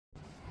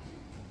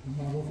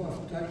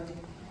Mafaufau tai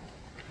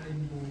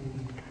mo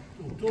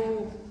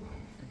Lotu,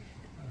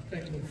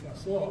 tai mo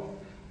fasoa.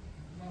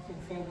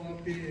 Mafaufau a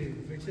pe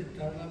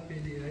vegetala pe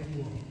le ai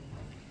mo.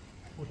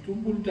 O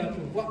tumbul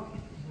tatu wa,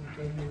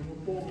 tai mo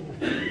po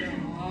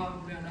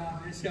ma me na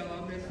me sia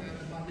me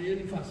ma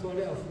le fasoa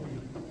le afu.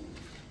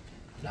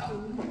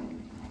 Lau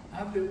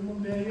a pe mo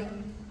me ya,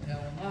 ya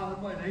ma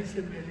ma nei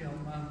se me le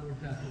ma mo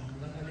tatu,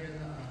 la le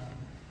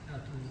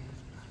tatu.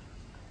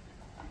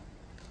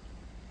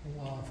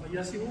 Wa fa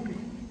ya si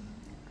umi.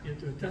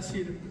 Itu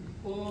tasir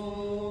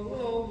all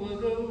over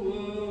the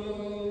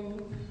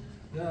world,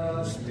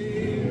 the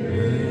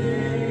Spirit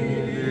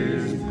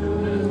is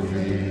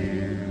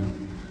moving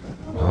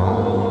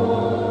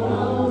all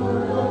over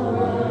the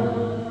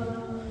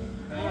world.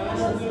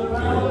 As the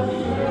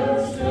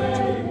prophets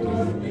say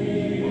with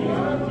me,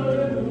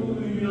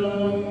 hallelujah,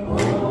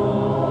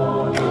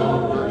 all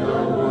over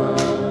the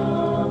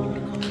world.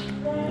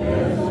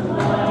 There's a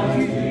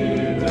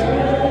mighty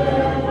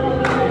revelation.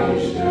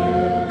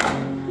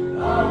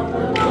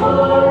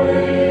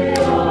 Glory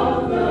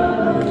of the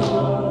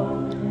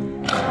Lord,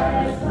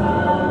 as the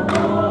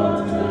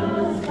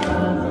waters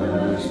cover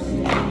the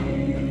sea.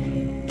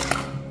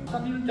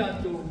 Sambil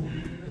jatuh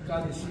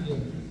kali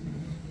siang,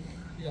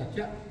 ya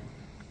cak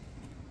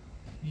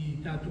di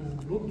jatuh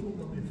Lotu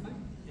Mafaufau,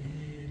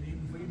 di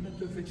Mafaufau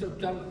tu fecel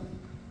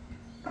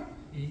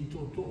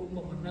itu tu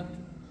memenat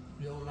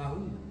dia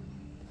lahu,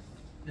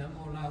 yang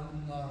lahu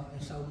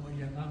esau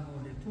yang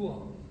oleh tua.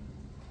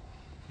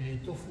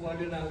 Tofu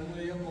ale la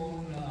ua ia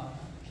mo na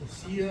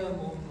tosia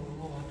mo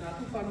no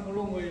tatu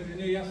whanamolongo e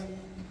rene as.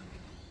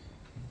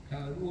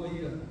 Ka ua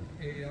ia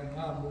e a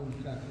ngā mo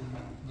tatu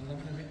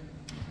malama me.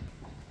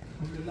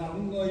 O le la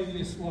unga i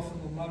le suafa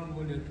mo malu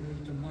o le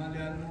tūru te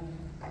male anu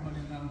male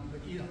ngā mpa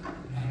ia.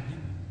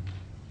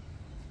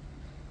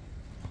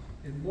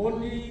 E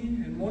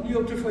moni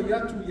o te whai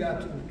atu i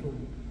atu o tōu.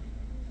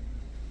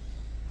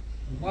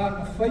 O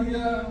wāna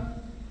whaia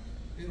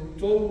e o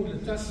tōu le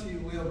tasi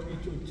o ea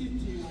pito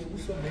titi o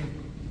usa mei.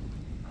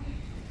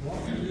 O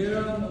afi lea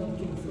na o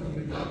tōu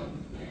whaia.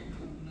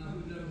 Nā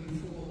hula mi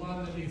fōa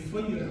wāna le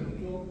whaia o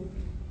tōu.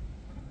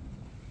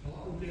 O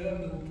au lea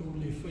na o tōu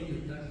le whaia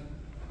tai.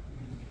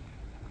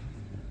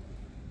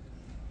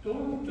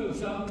 Tōu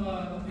Tausaga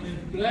e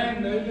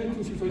plan na ele tu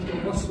si whai tau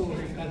waso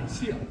le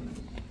kalesia.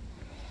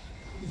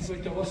 Si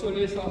whai tau waso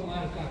le sa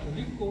maa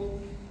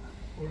katoliko,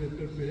 o le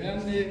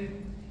Perpereane,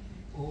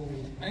 o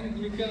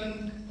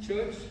Anglican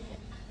Church.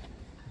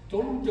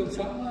 Tolu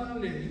Tausaga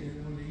le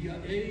ia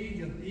e,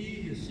 ia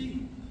bi, ia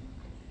si.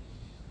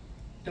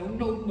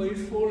 Taunau mai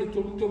fo le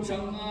tolu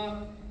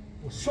Tausaga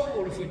o so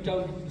o le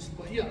whaitau i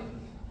kuspa ia.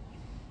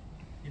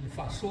 I le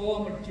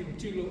whasoa ma tilo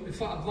tilo e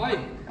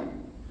whaavai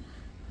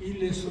i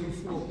le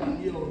soifua pa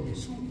ia o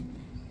Yesu.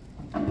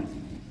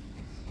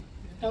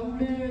 Tau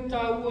le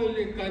tau e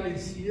le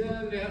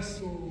kalesia le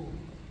aso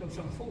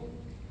Tausaga fo.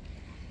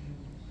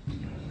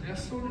 Le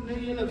aso le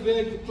nei e la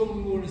vea ki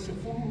tongu o le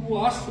sefuru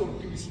lua aso o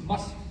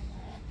Christmas.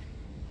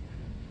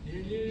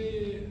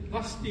 Ele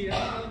vastia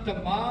ta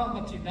ma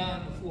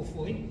matina na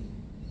fuafuai.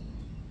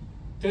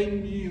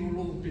 Taimi o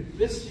lo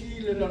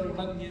pepesi le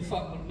lalulangi e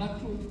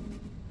whamanatu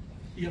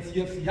ia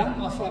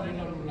fiafianga whare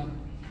lalulangi.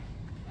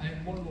 Ai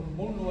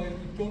mono ai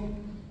utonu.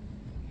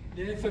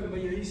 Le whai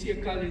mai a isi a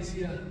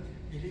kalesia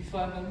e li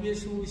whana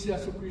mesu isi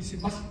aso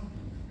Christmas.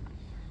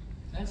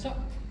 Nai sa?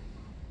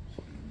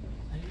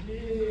 Ai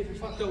le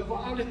whatau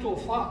waa le tō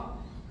wha.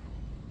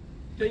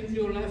 Taimi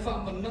o lai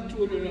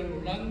whamanatu le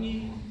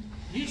lalulangi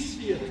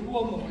isi e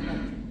tua mo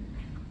natu.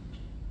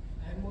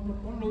 Ai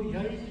mono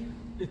iai,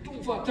 le tu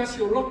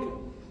whatasi o Lotu.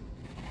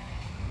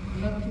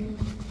 Natu,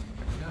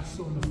 e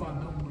aso na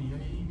whanau mo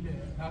iai, le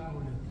hano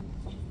le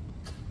tu.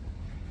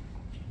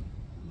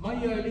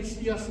 Mai a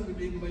lisi aso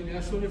le mai le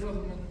aso le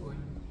whanau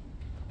ai.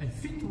 Ai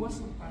fitu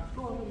aso, a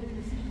toa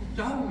le fitu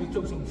tau le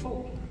Tausaga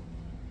fau.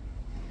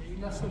 E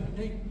ila aso le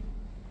nei.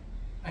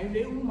 Ai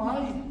le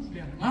umai,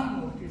 le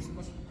ngano o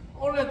Christmas.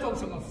 O le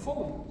Tausaga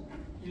fau,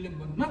 i le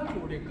manatu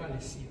o le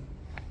kalesia.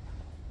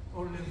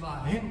 O le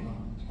vaenga,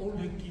 o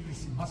le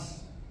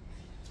Christmas.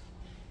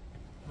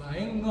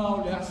 Vaenga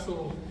o le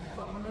aso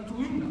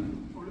whamanatuina,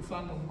 o le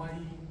whanau mai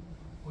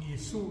o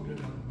Yesu le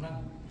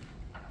laulanga.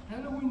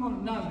 Hele uima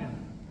nā mea.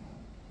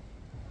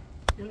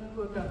 Ele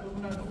lua tātou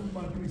nā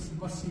uma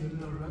Christmas i le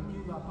laulanga,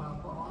 i la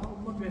pāpā,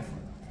 uma befa.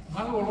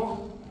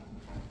 Ngalolo.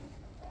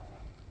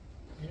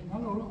 E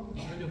ngalolo.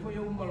 Ele whai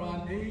uma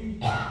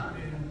rānei, e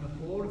na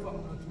pō le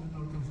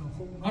whamanatuina o Tausaga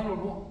fau,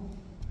 ngalolo.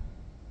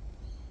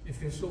 E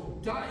wheso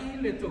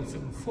tai le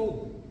Tausaga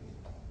fau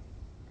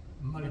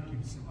ma le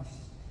Christmas.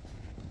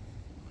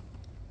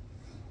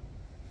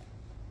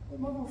 O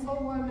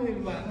Mafaufau a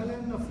le vanga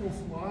le na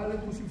fuafua le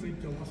tusi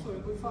whaitau aso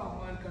e koe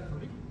whaama le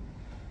katoliko.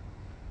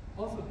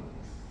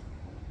 Orthodox.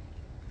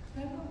 E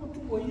na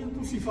matua ia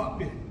tusi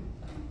whaape.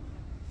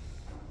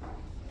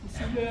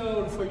 Tusi lea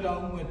o le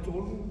whailau e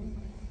tolu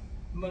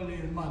ma le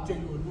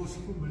mātei o lua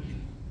sikumeli.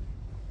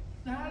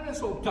 Nā le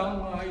so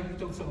tanga ai le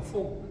Tausaga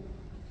fau.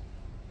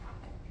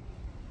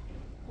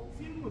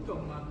 Filmu tau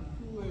manu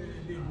tu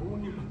le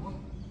honi la mo.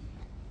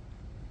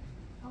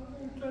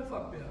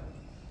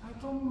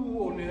 tonu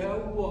o le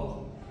ua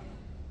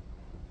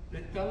le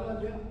tala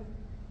lea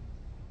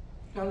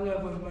tala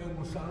mai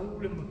mo sau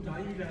le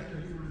matai le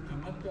atali o le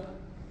tangata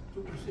tu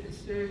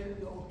se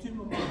o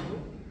tima mau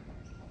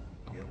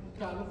ia o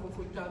tala ko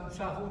ta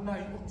sa ho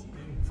nai o ti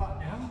fa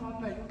ne hanga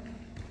nai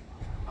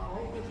a o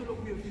ke te lo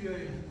ki fia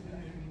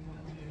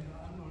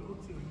ano o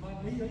ti ma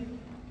nei ai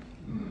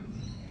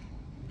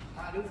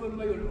a le fo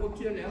mai o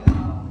ti le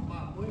ma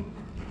mo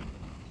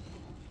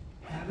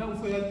não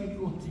foi aqui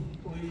o ti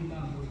o i ma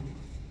mo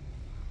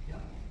ya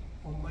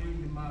o mai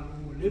ni ma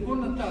lo le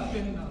bona ta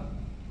pena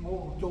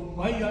mo to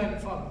mai ai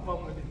fa pa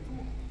le tu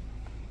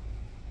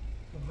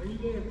o mai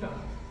le ta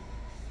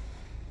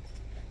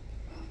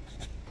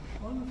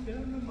ona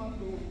pena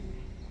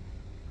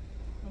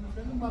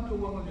ma to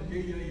wa le le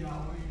ya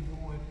o i no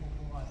e po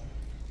ai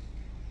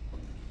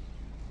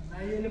na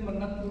ele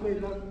manatu le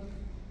la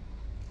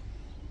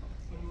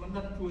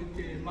manatu e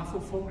te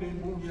Mafaufau le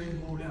mo ya i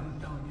mo le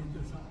amta ni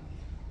te sa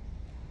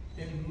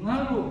e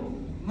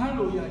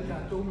ngalo ya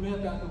tātou mea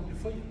tātou te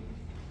whaia.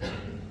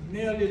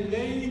 Mea le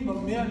lei, ma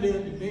mea lea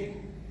le lei.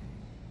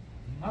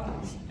 Ngalo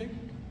isi te.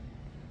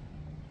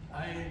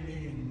 Ai le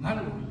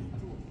ngalo i le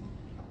tua.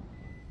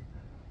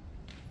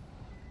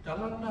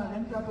 Talana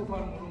nen tātou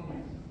whanongo.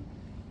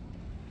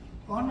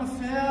 Ona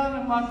whea na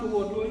mātou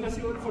o doi,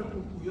 nasi o le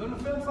whalpupu. Ona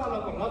whea na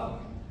whalaka lava.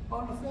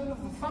 Ona whea na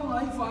whanga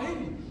ai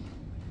whaini.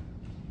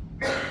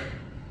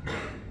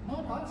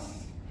 Not us.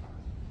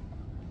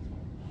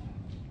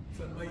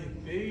 Mai e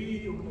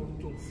pei o no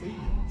tō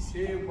whaia,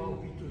 se wau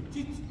i tō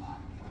titi,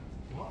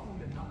 wau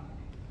le nā.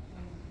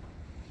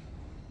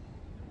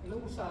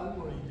 Lau sa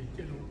ua i le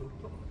telo o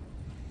tō.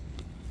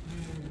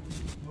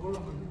 Nola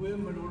ma ue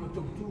ma nola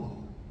tō tua.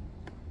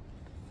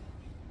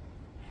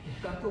 E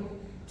tātou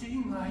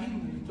tinga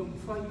hinu i tō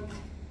whai,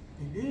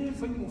 e le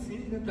whai mo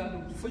whina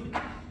tātou te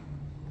whaia.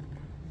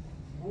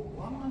 O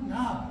wanga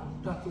nā o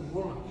tātou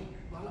wola,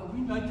 wala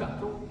wina i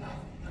tātou.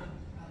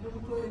 Lau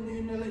tō e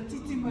ne lai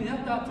titi mai ha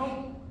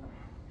tātou.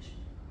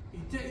 I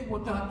te i mo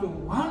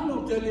tātou wano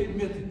tele i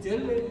mea te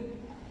tele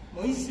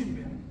mo isi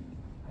mea.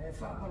 Ai e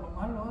whaapalo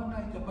malo ana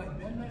i te pai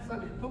mea na i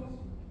whale tō.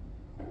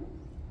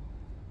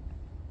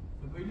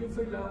 E mai le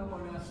whai lau mo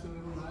le aso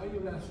e ronai o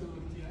le aso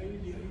e ti ai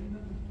li aina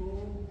tu tō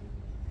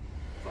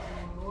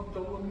whanau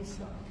taua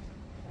misa.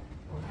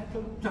 O lai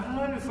tau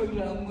tala le whai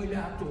lau mo le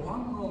ato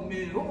anga o me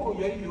roo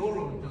iai i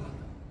olo le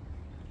tangata.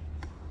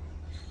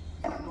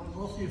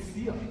 No fia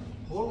fia,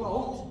 hola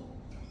oti.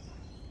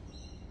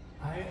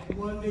 Ai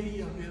ua nei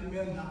a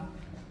mea nā,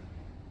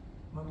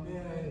 ma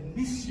mea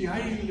nisi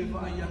ai le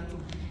vai atu.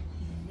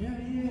 I mea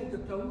ia e te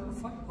tauna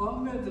whai, o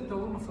mea te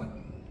tauna whai.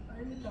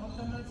 Ai le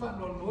tangata nai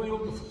whanau noi o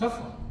te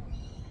whatafa.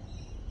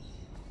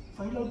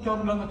 Whai lau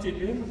taunanga te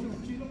le, ma te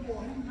utila po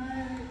ai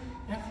nai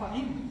e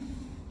whaini.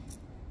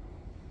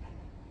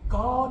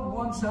 God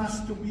wants us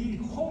to be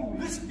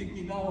holistic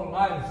in our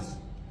lives.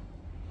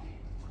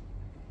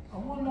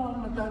 Awana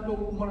na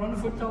tātou marana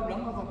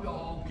whataulanga whapea,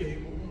 okay,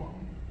 o uma,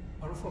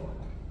 arufa.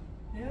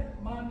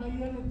 Mana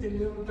ia le te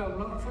leo tau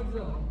langa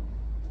whaidama.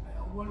 Ai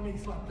aua nei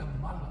whata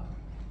mala.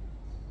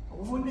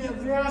 Aua nei a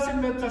vea se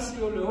me tasi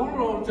o le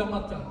olo o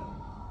tamata.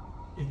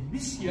 E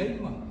misi ai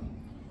ma.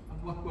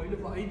 Anua kua ile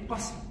wa ai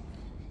pasi.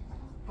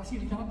 Pasi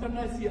le tangata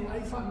nai fia ai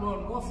whanua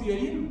noa fia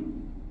inu.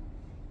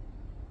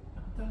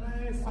 Tangata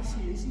nai whasi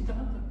e isi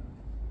tangata.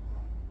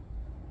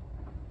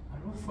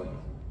 Anua whai.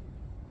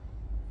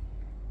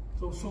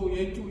 So i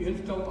eitu i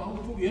ele tau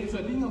autu i ele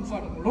taringa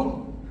mwhara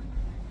molongo.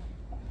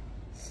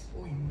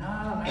 O i nā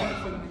rai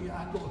whanai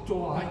ato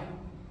toa ai.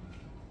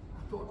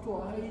 Ato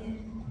toa ai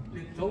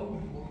le tau i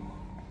mo.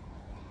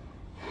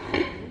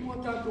 Ua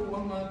tātou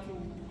wanga atu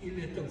i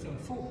le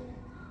Tausaga.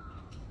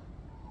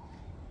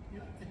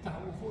 E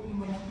tāu fo i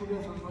manatu rea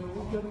whanai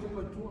o kia te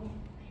paitua.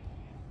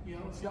 Ia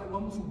o sia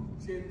wamfu,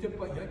 se te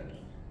pai ai.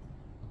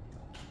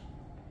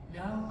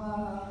 Leanga,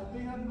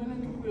 they have many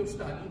people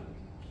study.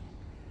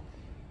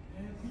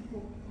 And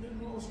people,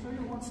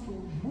 Australia wants to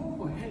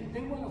move ahead.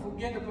 They want to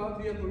forget about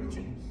the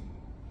Aborigines.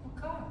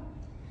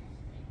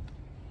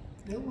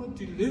 They were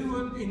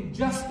delivered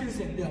injustice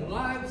in their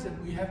lives and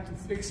we have to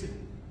fix it.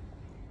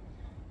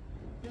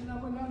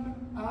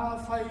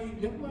 Fai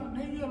lewa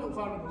nei ala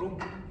whanau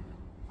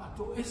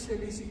ato ese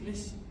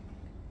lisi.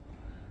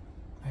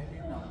 Ai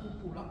le na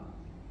upula.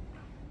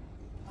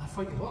 A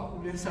fai hoa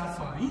ule sa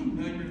fai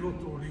nei le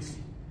loto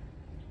lisi.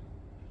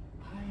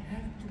 I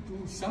have to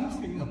do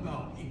something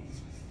about it.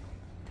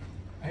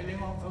 Ai le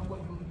mau whakwa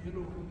i honi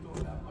helo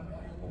loto la mana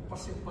ai o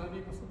pase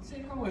pari ka fai.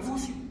 Se kau e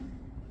fusi.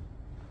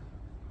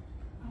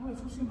 I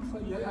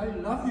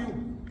love you.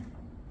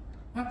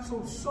 I'm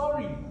so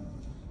sorry.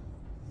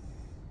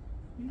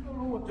 You don't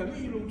know what to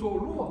do to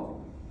Lua.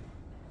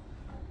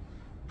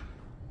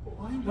 Oh,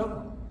 I love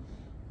you.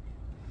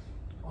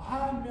 Oh,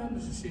 I am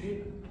the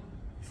same.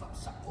 If I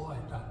saw all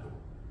that,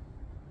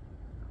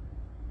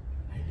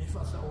 I live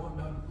as I want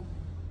to.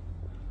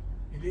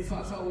 I live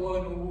as I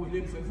want to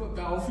live for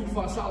God. If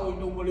I saw all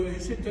nobody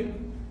is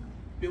sitting,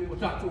 they will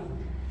tattoo.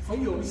 For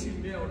you, you see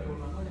me or you.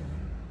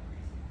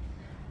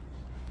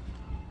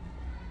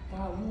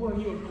 Ua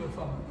i o te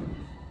whama.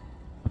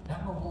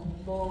 Tanga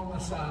mo na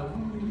sa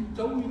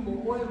tau ni mo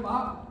oe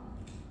ma.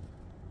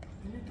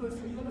 Ini tu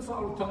fia na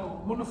fa tanga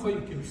mo na fai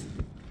ke vis.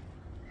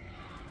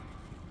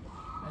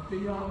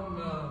 Ate yang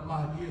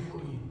ma dia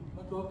foi.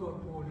 Ma to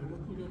po le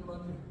tu le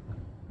ma.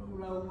 No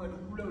la uma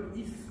le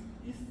if.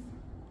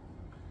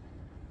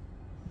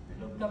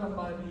 Lo tanga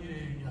ma dia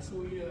ya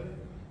soia.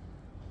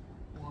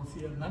 Wa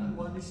fia nan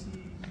wa ni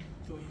si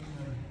to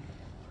ina.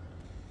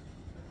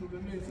 Tu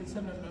le me fi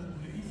sana nan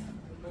le if.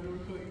 Ma lo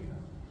to ina.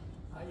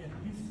 Ai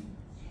if.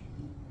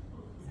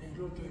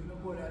 Lotu ina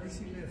bora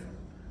alisi lefa.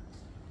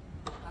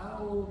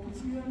 O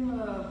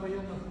tufiana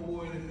vayana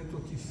po ele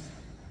totis.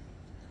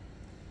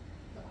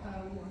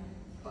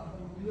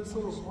 Manuia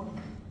Solomon.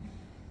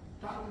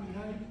 Tau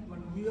hai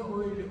manuia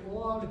o ele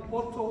o le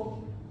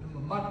poto le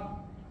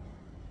mamat.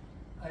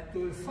 Ai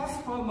to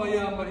faspa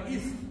mayama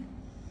if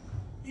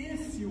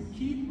you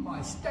keep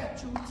my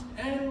statutes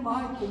and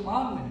my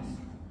commandments.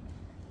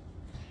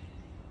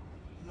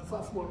 Na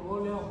faspa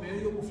ole o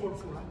meio o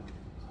forfula.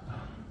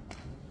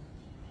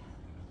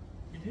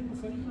 Ele não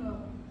faz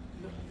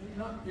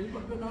ele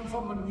vai pegar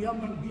só manuia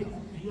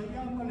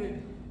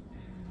ele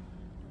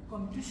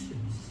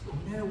conditions o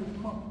meu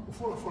o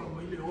fora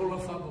ele olha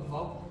sabe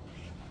val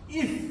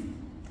if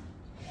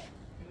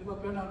ele vai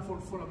pegar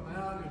fora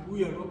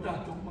aleluia lo tá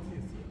tu uma fia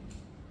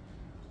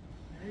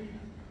e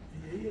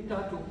aí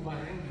tá tu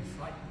vai ele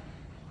faz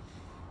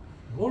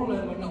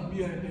olha mas não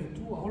bia ele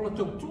tu olha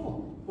tu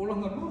olha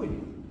nganui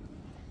ele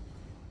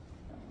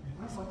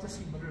faz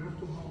assim mas ele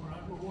tu não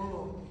olha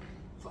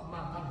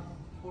fama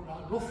Ola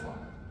lofa,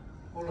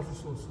 ola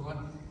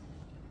fusosoan.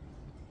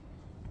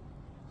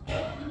 O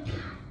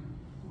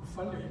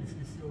fale ele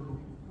fiolo.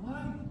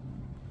 Why?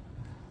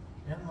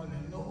 Yang ole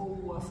no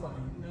wafa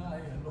ina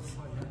ya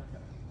lofa ya.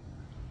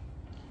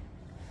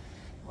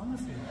 Wana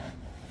fe.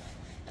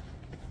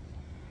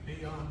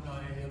 E anda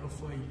e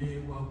lofa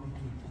ile wa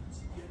butu.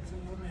 Ya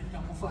senhor ne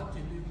tamu fate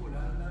le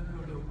pola na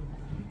lo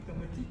butu.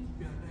 Kamati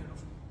ya ne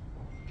lofa.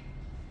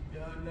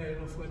 Ya ne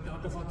lofa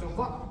ta fata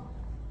va.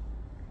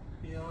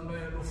 E ona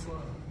e lofa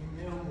i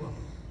mea ua.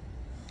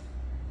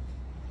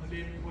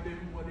 Wale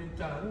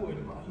tā ua e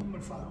wa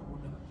ima wha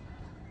ua.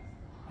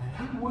 Ai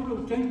hau ua ilo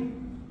teni.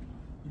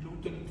 Ilo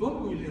teni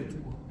tonu i lea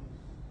tua.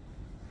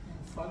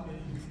 Whane i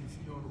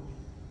whiwhioro.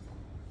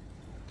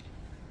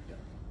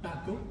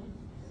 Tātou.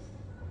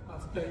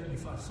 Afta i li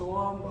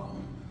whasoa ma.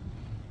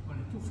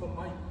 Mane tuwha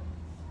mai.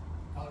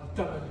 Tāra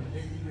tala le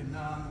lei le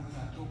nāmu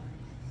tātou.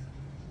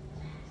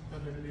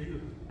 Tala le lei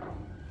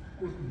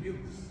uru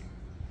lius.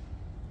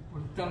 O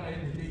tana e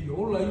le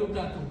ola i o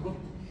tātou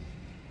roto.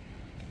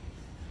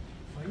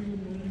 Whai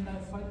ni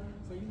nai whai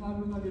ngā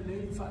runga le le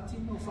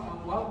whaatino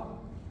whaawau.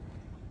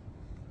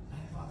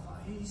 Ai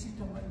whai isi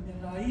tamai me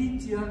la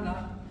iti ana.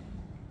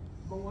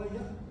 Mawai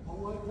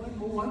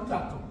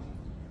tātou.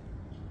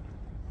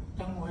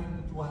 Tango e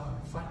na tua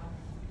whai.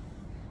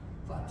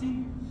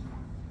 Whaatino.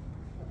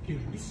 O ke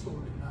riso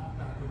le nā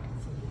tātou whai.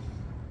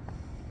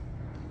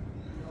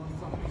 Ia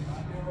whai ngā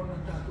le ona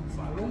tātou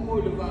whalongo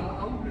i le wā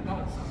au le nā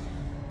whai.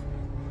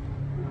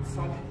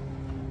 Fale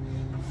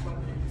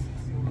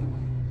fiona.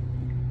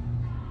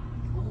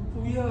 O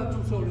puia tu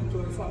sole to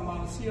fa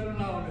marcia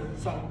na le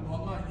sa no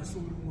nga e su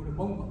mo le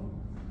bomba.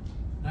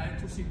 Na e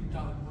tu si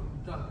ta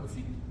ko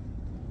fit.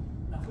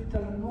 Na fita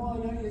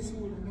no ya e su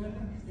le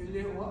mena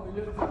ele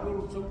fa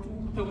lo tu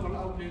to fa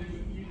au le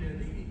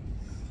li.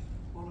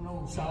 O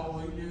no sa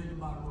o ile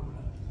ma ro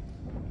la.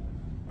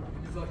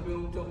 Ele fa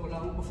lo to fa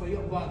au fa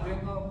ia va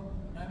venga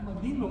na ma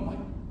dino mai.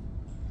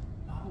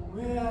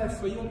 Wea e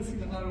whaia le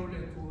whingaro le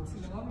kua.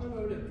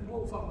 Whingaro le kua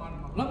wha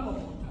mana lama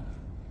mo tātou.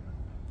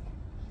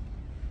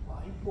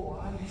 Wai po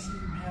alisi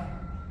mea.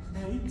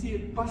 Mea iti e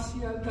pasi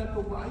al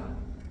tātou wai.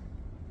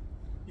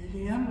 E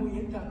le anu i e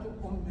tātou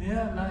o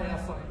mea na e a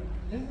whai.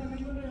 Lenga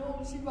le o le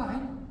o si mahi.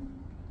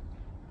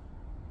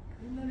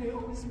 Lenga le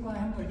o si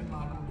mahi mai le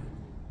manu le.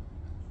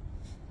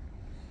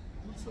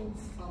 So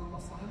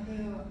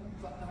whamawhamea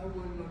whatau e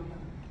lona.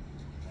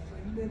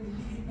 Wai le ni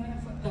ina e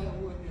whatau e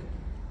lona.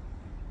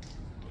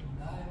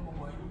 Nai mo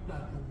mai uta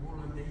ko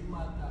bola de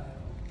imata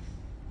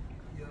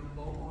ia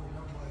mo ina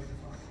mai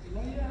fa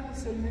ila ia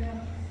semea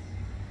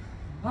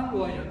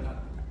ngalo ia ta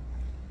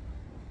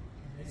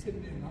e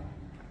semea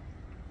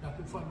ta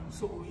ku fa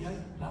so ia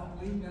la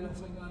ngai ngala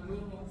fa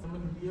ngalo na fa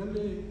dia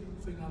le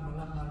fa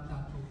ngala na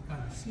ta to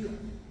kalsia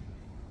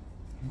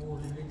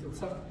mo le to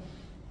sa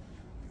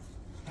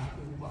ta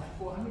ku ba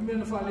ko anu me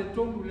na fa le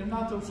to le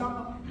na to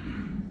sa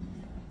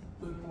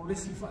to po le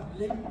si fa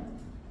le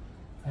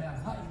ai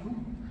ha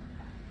ilu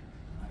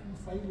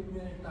fai le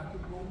mea e tāke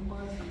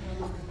goma i ngā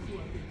loka tua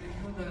ke te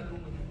mata e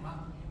runga ni mā.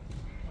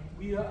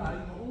 Wia ai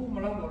o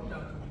malawa o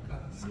tātou i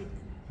kāsia,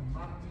 te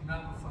māti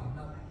nāma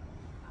whanau.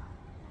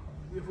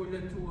 Wia foi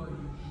le tua i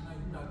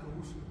nai tātou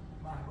usu,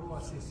 mā roa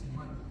se si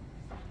mai.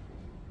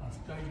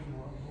 Aftai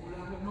ua, o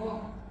langa noa,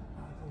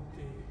 tātou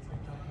te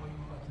whaitako i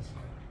pata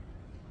sai.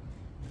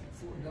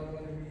 Fua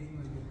dawa le ni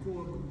inga i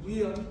tua ku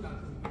wia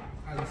tātou,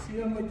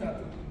 kāsia mai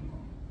tātou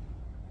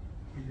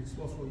i le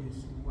swafo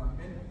Jesu,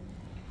 amen.